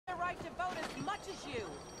right to vote as much as you.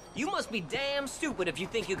 You must be damn stupid if you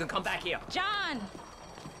think you can come back here. John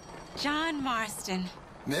Marston.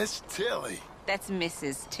 Miss Tilly. That's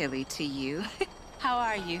Mrs. Tilly to you. How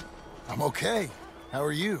are you? I'm okay. How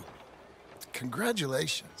are you?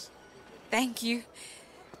 Congratulations. Thank you.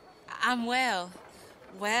 I'm well.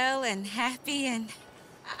 Well and happy, and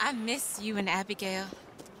I miss you and Abigail.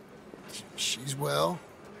 She's well.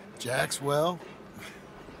 Jack's well.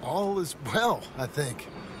 All is well, I think.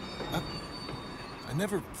 I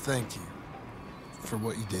never thanked you for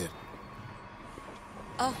what you did.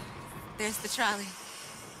 Oh, there's the trolley.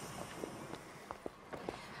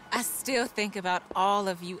 I still think about all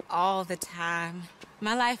of you all the time.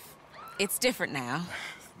 My life, it's different now.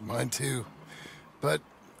 Mine too. But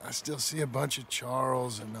I still see a bunch of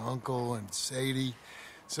Charles and Uncle and Sadie.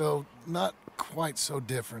 So not quite so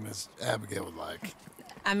different as Abigail would like.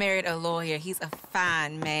 I married a lawyer. He's a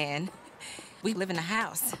fine man. We live in a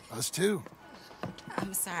house. Us too.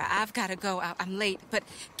 I'm sorry, I've got to go. I'm late, but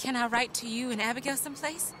can I write to you and Abigail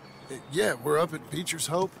someplace? Yeah, we're up at Beecher's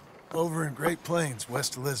Hope, over in Great Plains,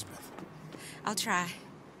 West Elizabeth. I'll try.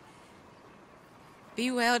 Be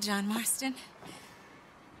well, John Marston.